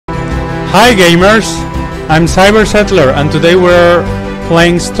Hi gamers, I'm Cyber Settler and today we're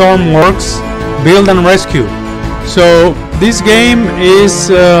playing Stormworks Build and Rescue. So this game is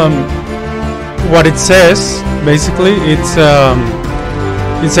what it says. Basically it's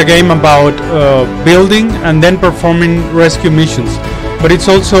a game about building and then performing rescue missions, but it's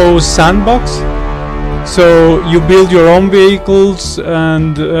also sandbox, so you build your own vehicles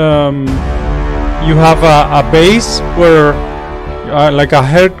and you have a base where like a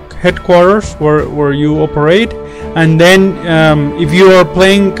headquarters where you operate, and then if you are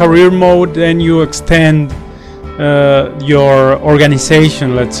playing career mode, then you extend your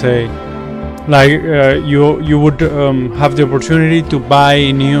organization. Let's say like you would have the opportunity to buy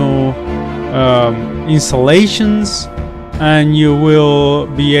new installations, and you will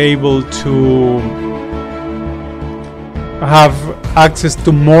be able to have access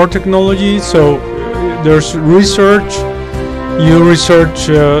to more technology. So there's research. You research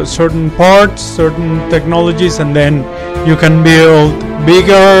certain parts, certain technologies, and then you can build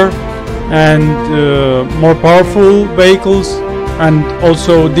bigger and more powerful vehicles, and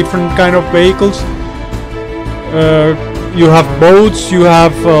also different kind of vehicles. You have boats, you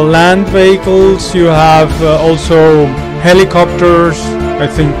have land vehicles, you have also helicopters, I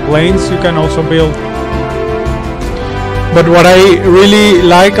think planes you can also build. But what I really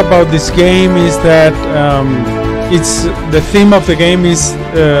like about this game is that it's the theme of the game is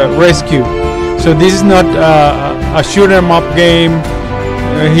rescue. So this is not a shoot 'em up game.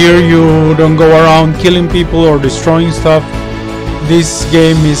 Here you don't go around killing people or destroying stuff. This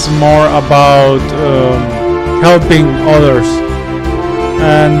game is more about helping others,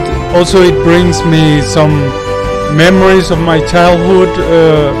 and also it brings me some memories of my childhood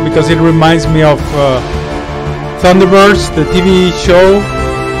because it reminds me of Thunderbirds, the TV show.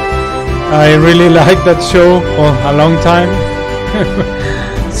 I really like that show for a long time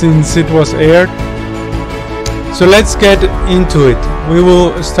since it was aired. So let's get into it. We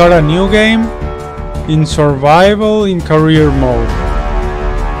will start a new game in survival in career mode.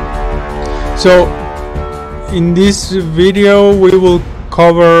 So in this video we will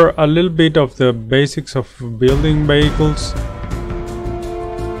cover a little bit of the basics of building vehicles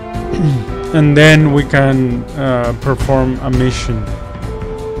and then we can perform a mission.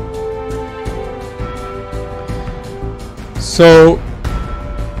 So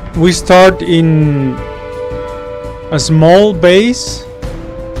we start in a small base.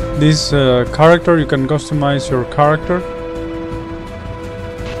 This character, you can customize your character.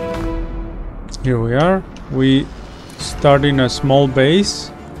 Here we are. We start in a small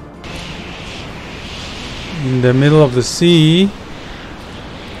base in the middle of the sea.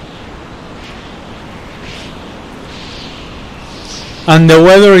 And the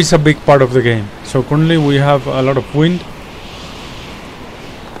weather is a big part of the game. So currently we have a lot of wind,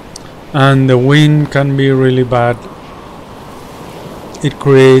 and the wind can be really bad. It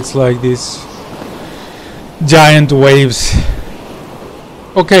creates like these giant waves.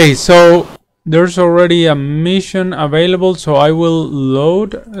 Okay, so there's already a mission available, so I will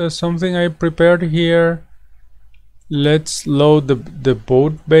load something I prepared here. Let's load the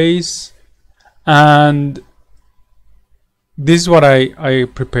boat base, and this is what I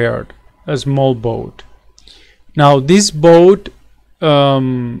prepared, a small boat. Now this boat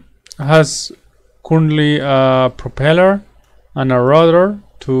has currently a propeller and a rudder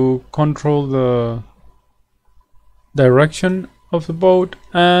to control the direction of the boat,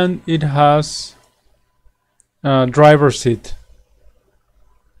 and it has a driver's seat.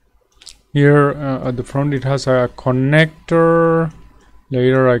 Here at the front it has a connector.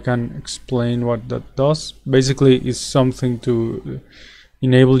 Later I can explain what that does. Basically it's something to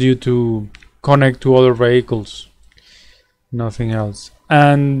enable you to connect to other vehicles, nothing else.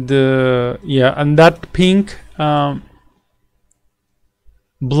 And yeah, and that pink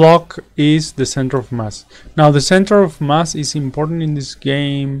block is the center of mass. Now the center of mass is important in this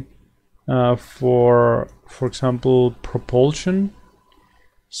game for example propulsion.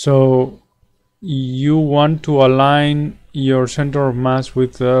 So you want to align your center of mass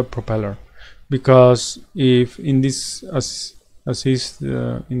with the propeller, because if in this as is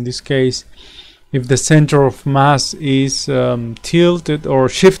in this case, if the center of mass is tilted or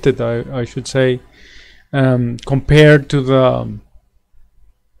shifted, I should say, compared to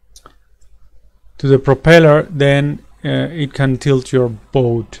the propeller, then it can tilt your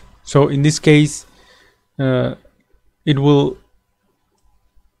boat. So in this case it will,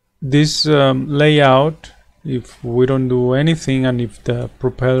 this layout, if we don't do anything, and if the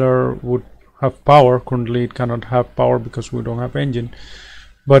propeller would have power, currently it cannot have power because we don't have engine,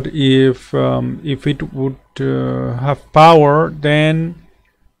 but if it would have power, then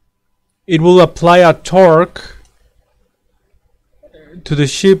it will apply a torque to the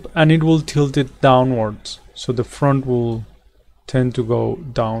ship and it will tilt it downwards, so the front will tend to go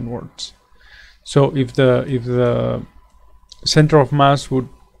downwards. So if the center of mass would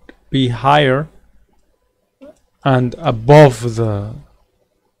be higher and above the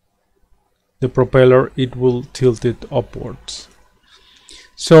propeller, it will tilt it upwards.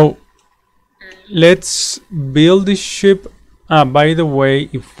 So let's build this ship. By the way,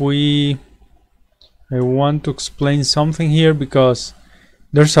 I want to explain something here, because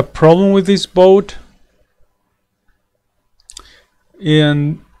there's a problem with this boat,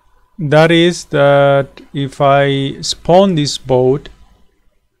 and that is that if I spawn this boat,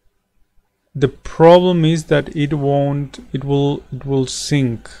 the problem is that it will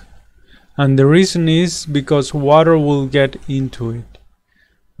sink, and the reason is because water will get into it,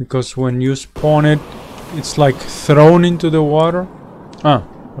 because when you spawn it, it's like thrown into the water.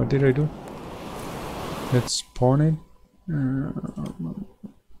 What did I do? Let's spawn it.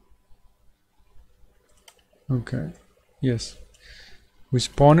 Okay, yes, we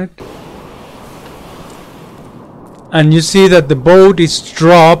spawn it, and you see that the boat is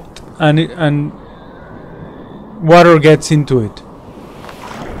dropped and water gets into it.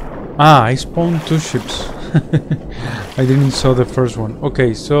 I spawned 2 ships. I didn't saw the first one.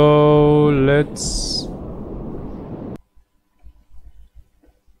 Okay, so let's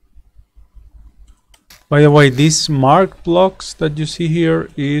by the way, these marked blocks that you see here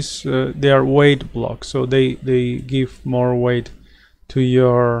is they are weight blocks, so they give more weight to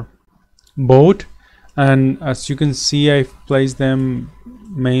your boat. And as you can see, I've placed them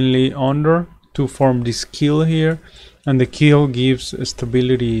mainly under to form this keel here, and the keel gives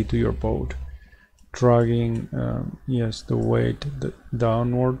stability to your boat, dragging yes, the weight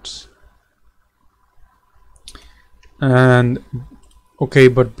downwards. And okay,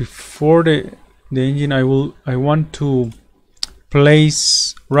 but before the engine, I want to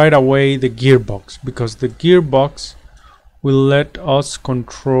place right away the gearbox, because the gearbox will let us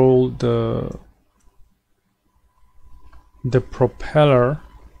control the propeller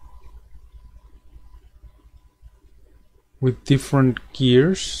with different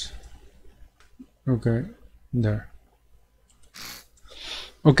gears. Okay, there.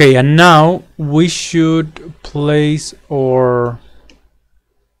 Okay, and now we should place our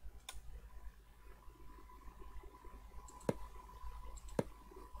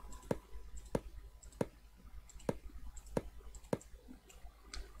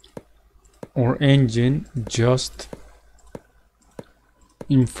engine just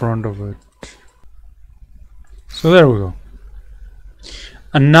in front of it. So there we go.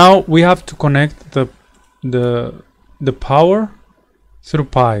 And now we have to connect the power through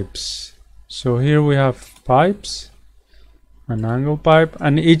pipes. So here we have pipes, an angle pipe,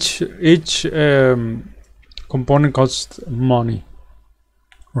 and each component costs money,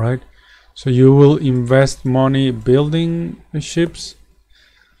 right? So you will invest money building ships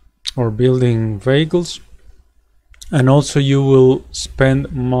or building vehicles, and also you will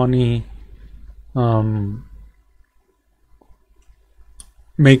spend money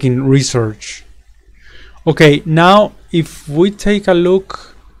making research. Okay, now if we take a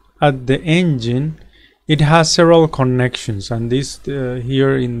look at the engine, it has several connections, and this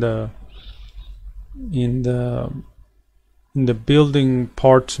here in the building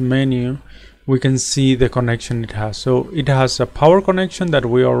parts menu, we can see the connection it has. So it has a power connection that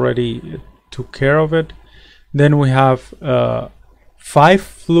we already took care of it. Then we have 5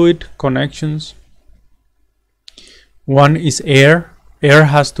 fluid connections. One is air. Air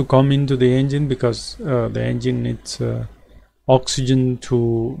has to come into the engine because the engine needs oxygen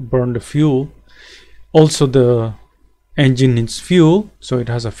to burn the fuel. Also the engine needs fuel, so it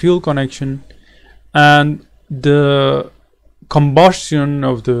has a fuel connection, and the combustion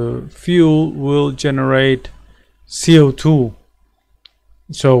of the fuel will generate CO2,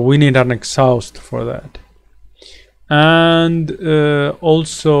 so we need an exhaust for that. And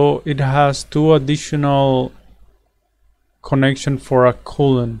also it has 2 additional connection for a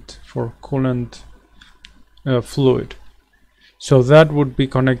coolant, fluid, so that would be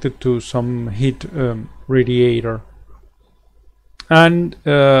connected to some heat radiator, and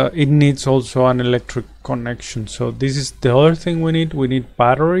it needs also an electric connection. So this is the other thing we need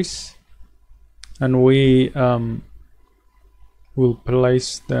batteries, and we will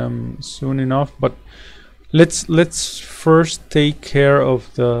place them soon enough, but let's first take care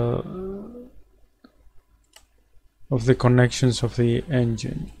of the connections of the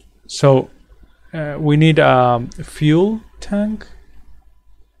engine. So we need a fuel tank.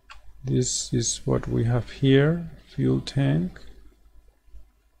 This is what we have here, fuel tank.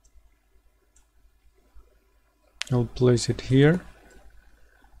 I'll place it here,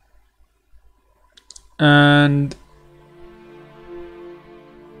 and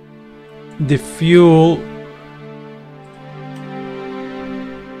the fuel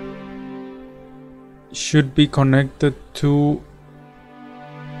should be connected to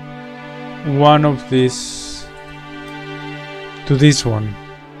one of these, to this one,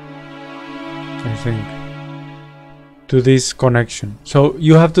 I think, to this connection. So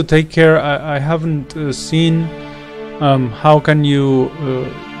you have to take care. I haven't seen how can you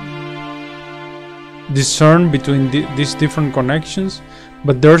discern between these different connections,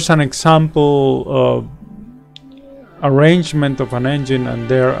 but there's an example arrangement of an engine, and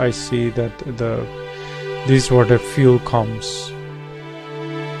there I see that this is where the fuel comes.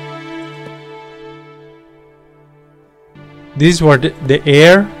 This is where the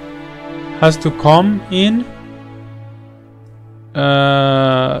air has to come in.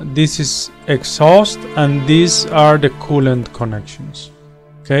 This is exhaust, and these are the coolant connections.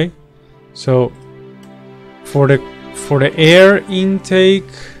 Okay, so for the air intake,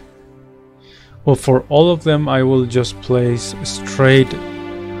 well, for all of them I will just place straight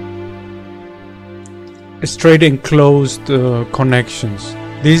enclosed connections.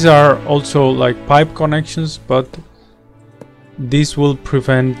 These are also like pipe connections, but this will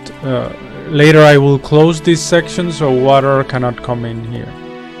prevent later I will close this section so water cannot come in here.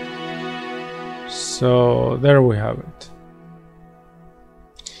 So there we have it.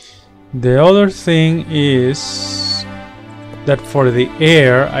 The other thing is that for the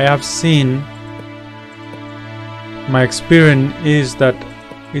air, I have seen, my experience is that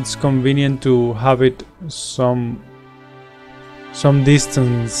it's convenient to have it some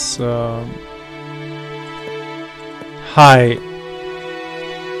distance high.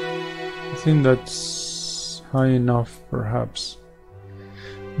 I think that's high enough, perhaps,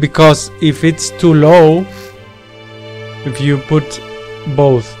 because if it's too low, if you put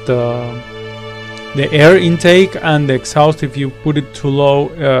both the air intake and the exhaust, if you put it too low,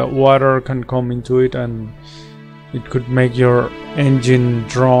 water can come into it and it could make your engine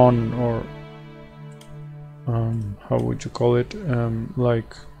drawn, or how would you call it,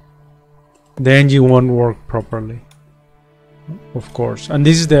 like the engine won't work properly, of course. And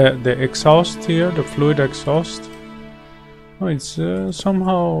this is the exhaust here, the fluid exhaust. Oh, it's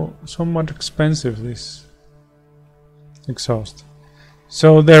somewhat expensive, this exhaust.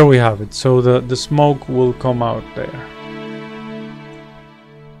 So there we have it. So the smoke will come out there.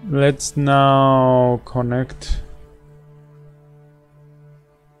 Let's now connect.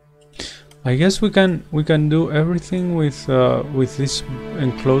 I guess we can do everything with these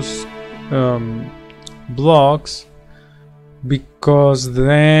enclosed blocks, because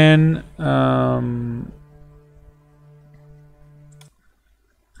then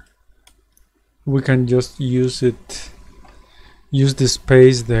we can just use the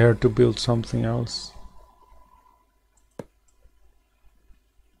space there to build something else.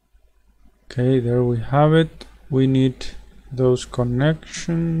 Okay, there we have it. We need those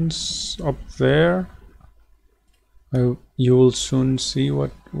connections up there. You will soon see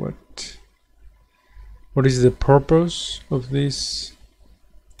what is the purpose of this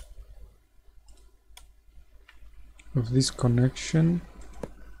connection.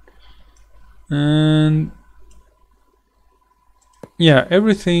 And yeah,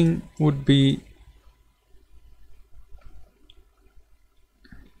 everything would be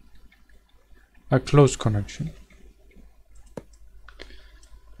a close connection,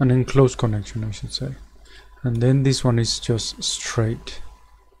 an enclosed connection, I should say. And then this one is just straight,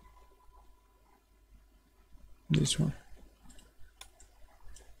 this one,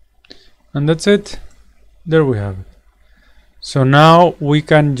 and that's it. There we have it. So now we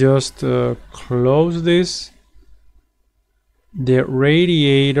can just close this. The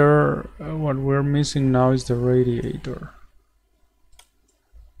radiator, what we're missing now is the radiator.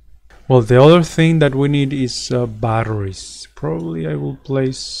 Well, the other thing that we need is batteries. Probably I will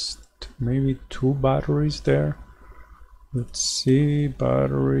place maybe 2 batteries there. Let's see,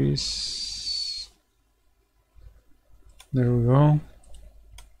 batteries. There we go.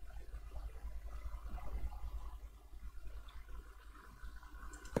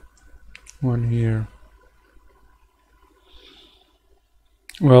 One here.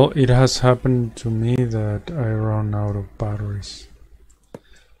 Well, it has happened to me that I run out of batteries.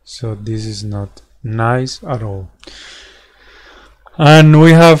 So this is not nice at all. And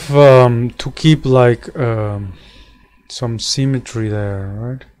we have to keep like some symmetry there,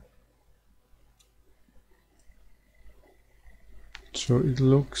 right? So it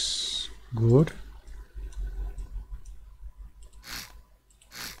looks good.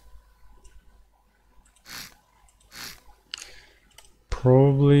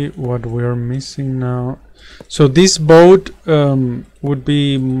 probably what we're missing now. So this boat would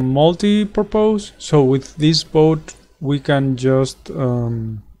be multi-purpose. So with this boat we can just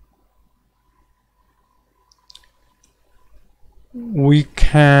we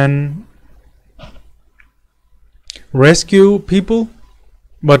can rescue people,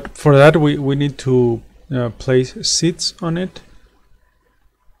 but for that we need to place seats on it.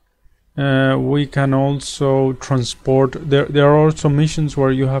 We can also transport, there are also missions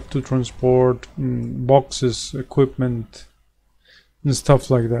where you have to transport boxes, equipment and stuff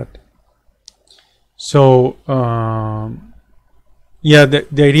like that. So yeah,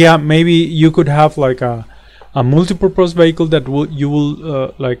 the idea, maybe you could have like a multi-purpose vehicle that you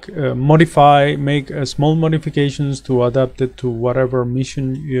will modify, make small modifications to adapt it to whatever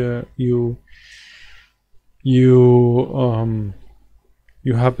mission you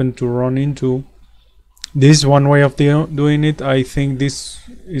happen to run into. This is one way of doing it. I think this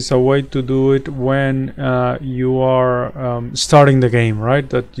is a way to do it when you are starting the game, right?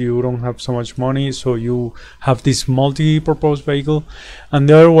 That you don't have so much money, so you have this multi-purpose vehicle. And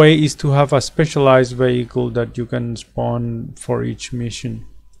the other way is to have a specialized vehicle that you can spawn for each mission.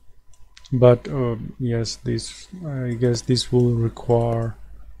 But yes, I guess this will require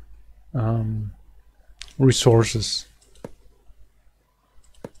resources.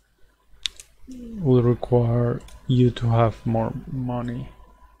 Will require you to have more money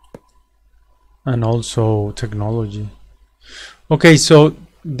and also technology. Okay, so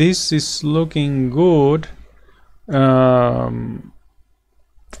this is looking good. The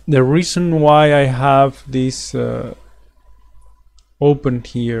reason why I have this opened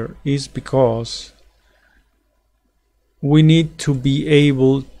here is because we need to be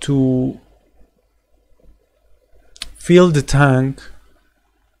able to fill the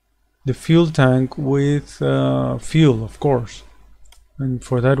fuel tank with fuel, of course, and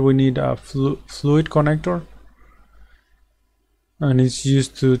for that we need a fluid connector, and it's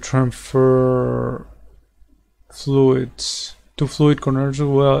used to transfer fluids. Two fluid connectors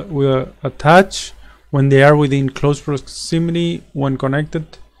will attach when they are within close proximity. When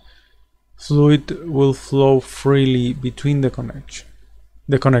connected, fluid will flow freely between the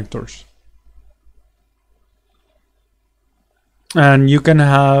connectors. And you can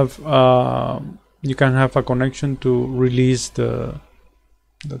have a connection to release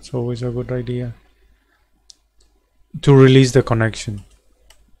that's always a good idea, to release the connection.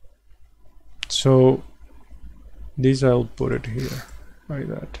 So this, I'll put it here like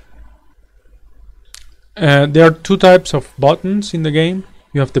that. There are two types of buttons in the game.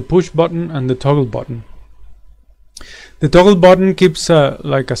 You have the push button and the toggle button. The toggle button keeps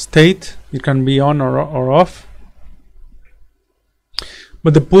like a state. It can be on or off.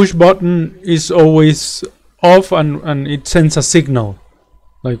 But the push button is always off, and it sends a signal.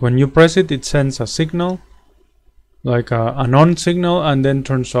 Like when you press it, it sends a signal, like an on signal, and then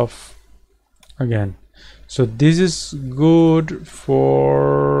turns off again. So this is good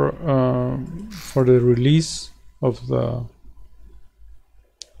for the release of the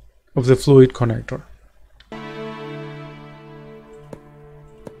fluid connector.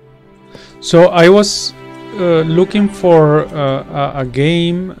 So I was looking for a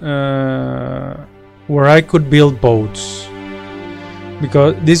game where I could build boats,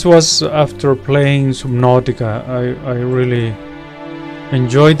 because this was after playing Subnautica. I really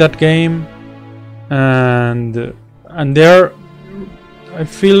enjoyed that game, and there, I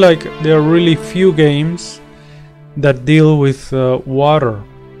feel like there are really few games that deal with water.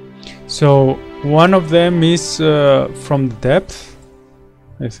 So one of them is From the Depth,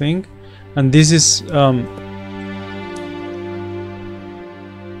 I think, and this is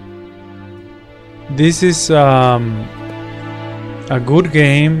a good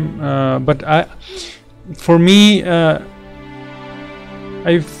game, but for me,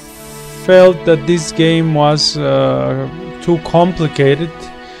 I felt that this game was too complicated,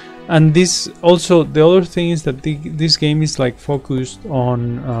 and this also, the other thing is that this game is like focused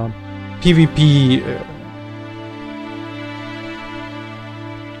on PvP.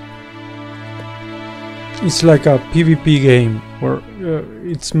 It's like a PvP game where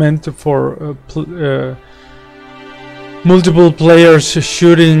it's meant for multiple players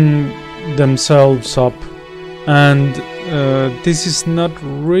shooting themselves up, and this is not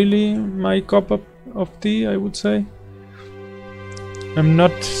really my cup of tea, I would say. I'm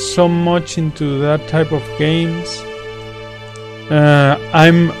not so much into that type of games.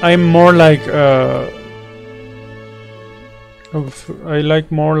 I'm more like I like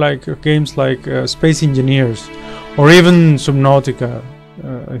more like games like Space Engineers or even Subnautica.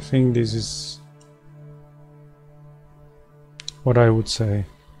 I think this is what I would say.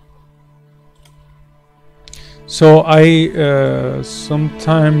 So I some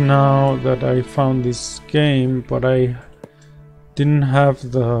time now that I found this game, but I didn't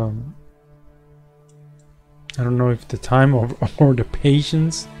have the, I don't know if the time or the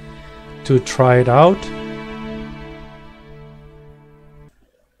patience to try it out.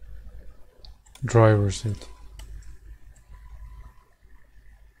 Driver seat.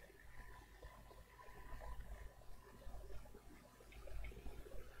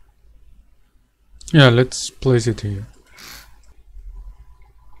 Yeah, let's place it here.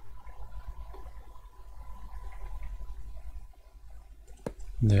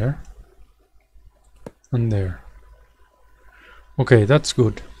 There. And there. Okay, that's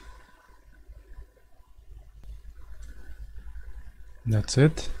good. That's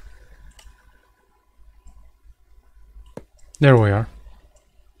it. There we are.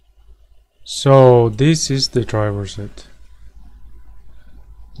 So this is the driver seat.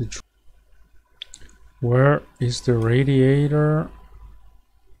 Where is the radiator?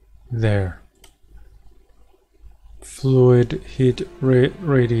 There. Fluid heat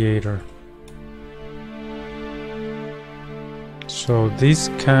radiator. So this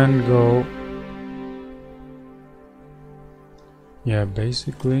can go, yeah,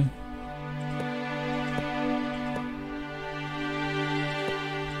 basically.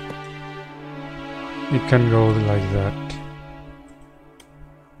 It can go like that.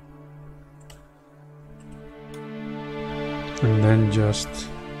 And then just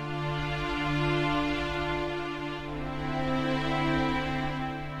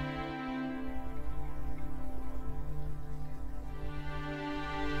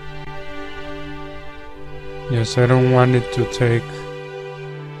yes, I don't want it to take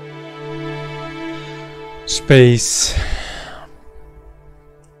space.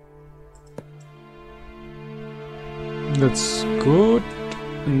 That's good.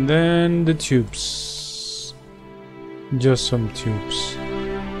 And then the tubes. Just some tubes.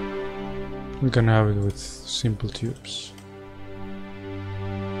 We can have it with simple tubes.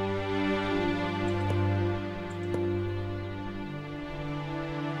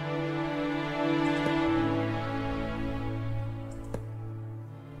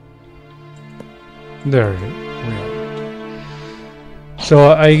 There we are.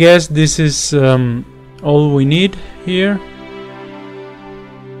 So I guess this is all we need here.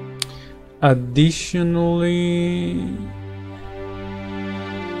 Additionally,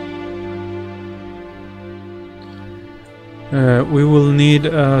 we will need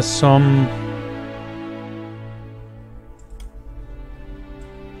some.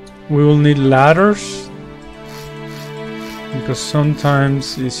 We will need ladders because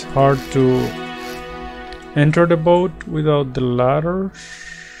sometimes it's hard to enter the boat without the ladders.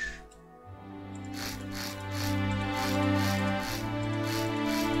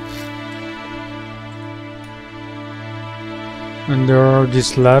 And there are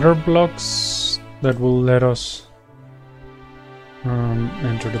these ladder blocks that will let us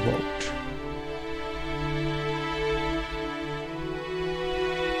enter the boat.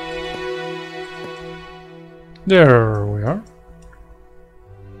 There we are.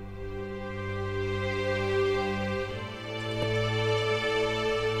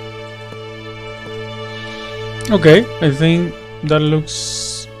 Okay, I think that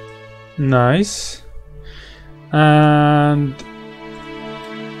looks nice. And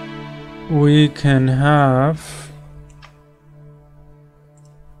we can have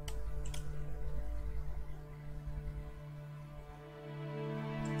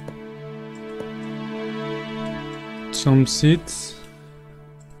some seats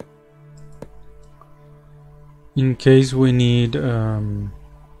in case we need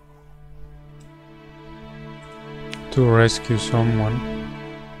to rescue someone.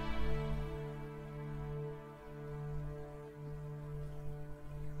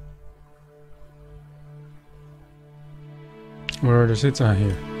 Where are the seats? Ah,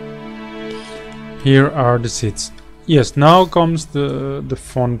 here. Here are the seats. Yes, now comes the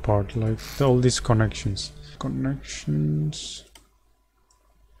fun part, like all these connections.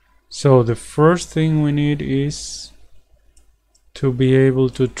 So the first thing we need is to be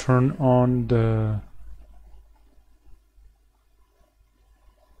able to turn on the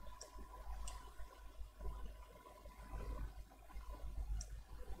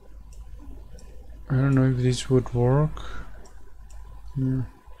I don't know if this would work. Yeah.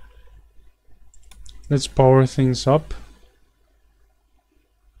 Let's power things up.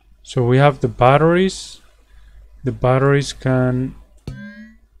 So we have the batteries. The batteries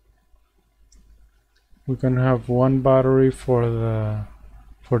we can have one battery for the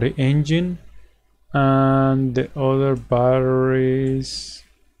engine, and the other batteries,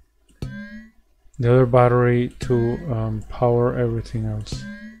 the other battery to power everything else.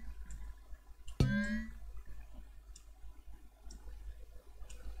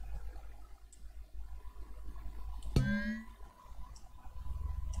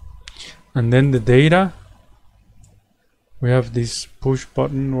 And then the data, we have this push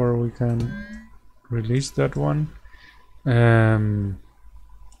button where we can release that one. I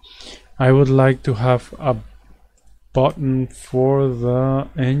would like to have a button for the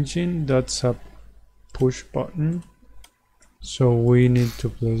engine. That's a push button, so we need to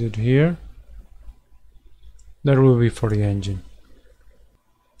place it here. That will be for the engine.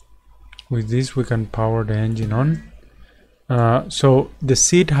 With this we can power the engine on. So the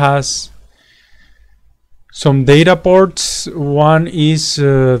seat has some data ports. One is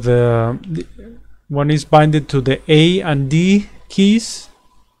one is binded to the A and D keys,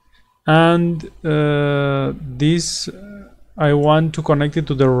 and this I want to connect it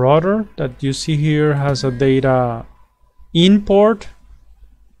to the rotor that you see here. Has a data in port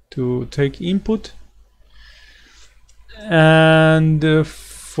to take input, and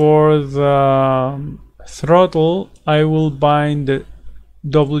for the throttle I will bind the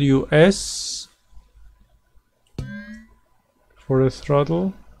WS for the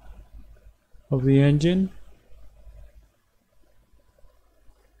throttle of the engine,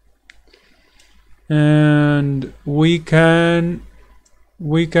 and we can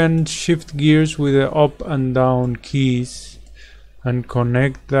shift gears with the up and down keys and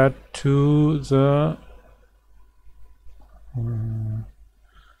connect that to the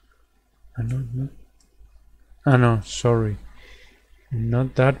no, sorry,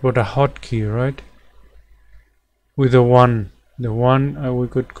 not that, but a hotkey, right? With the one we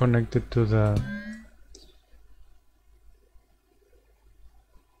could connect it to the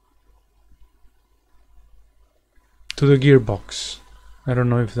gearbox. I don't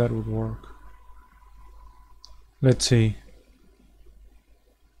know if that would work. Let's see.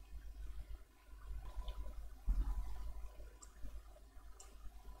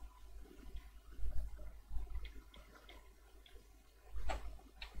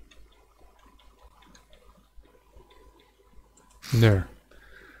 There.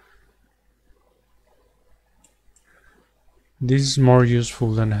 This is more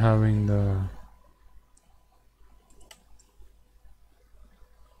useful than having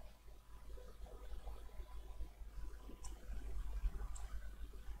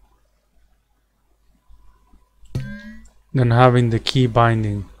the key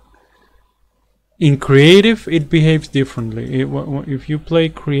binding. In creative it behaves differently. If you play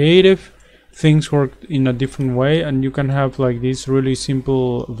creative, things work in a different way, and you can have like these really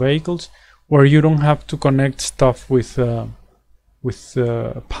simple vehicles where you don't have to connect stuff with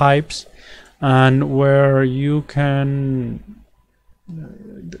pipes, and where you can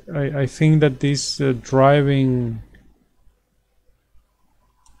I think that this driving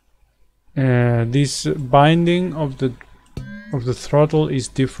this binding of the throttle is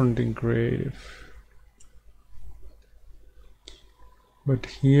different in creative, but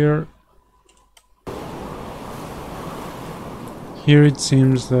here it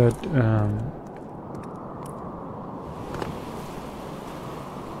seems that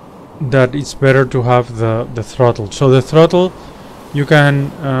that it's better to have the throttle. So the throttle, you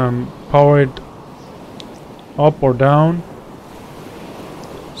can power it up or down.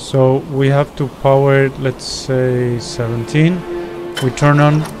 So we have to power it, let's say 17. We turn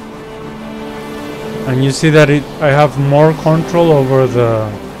on, and you see that I have more control over the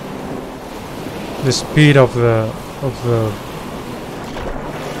speed of the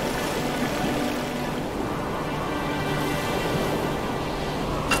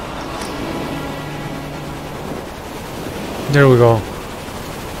there we go.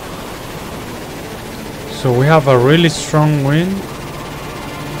 So we have a really strong wind.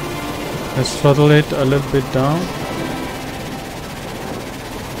 Let's throttle it a little bit down.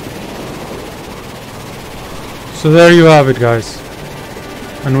 So there you have it, guys.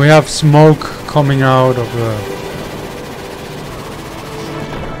 And we have smoke coming out of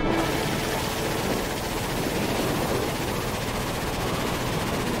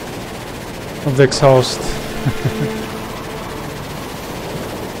the exhaust.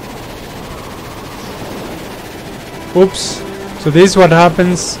 Oops. So this is what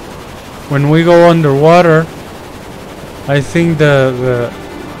happens when we go underwater. I think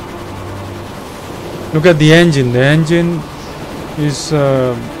look at the engine. The engine is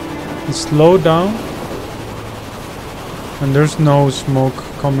slowed down, and there's no smoke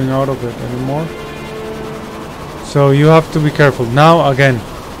coming out of it anymore. So you have to be careful. Now again,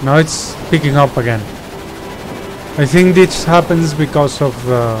 Now it's picking up again. I think this happens because of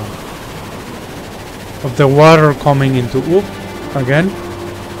the water coming into again.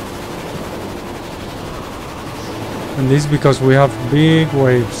 And this because we have big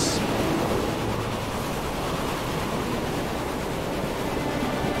waves.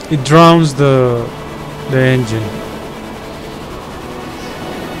 It drowns the engine.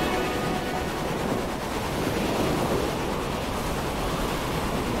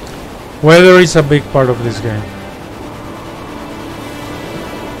 Weather is a big part of this game.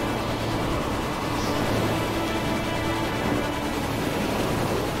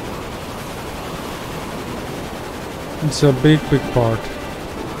 It's a big part.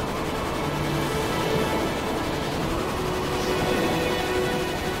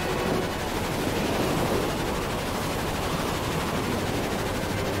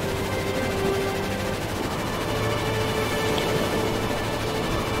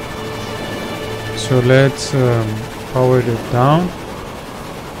 So let's power it down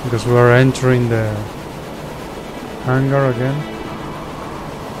because we are entering the hangar again,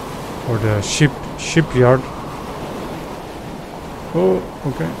 or the shipyard. Oh,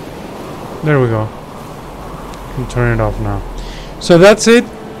 okay. There we go. Can turn it off now. So that's it,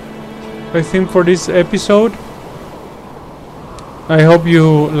 I think, for this episode. I hope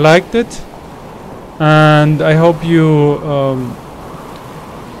you liked it, and I hope you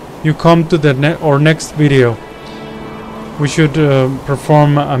you come to the next video. We should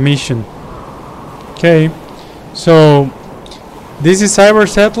perform a mission. Okay, so this is Cyber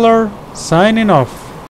Settler signing off.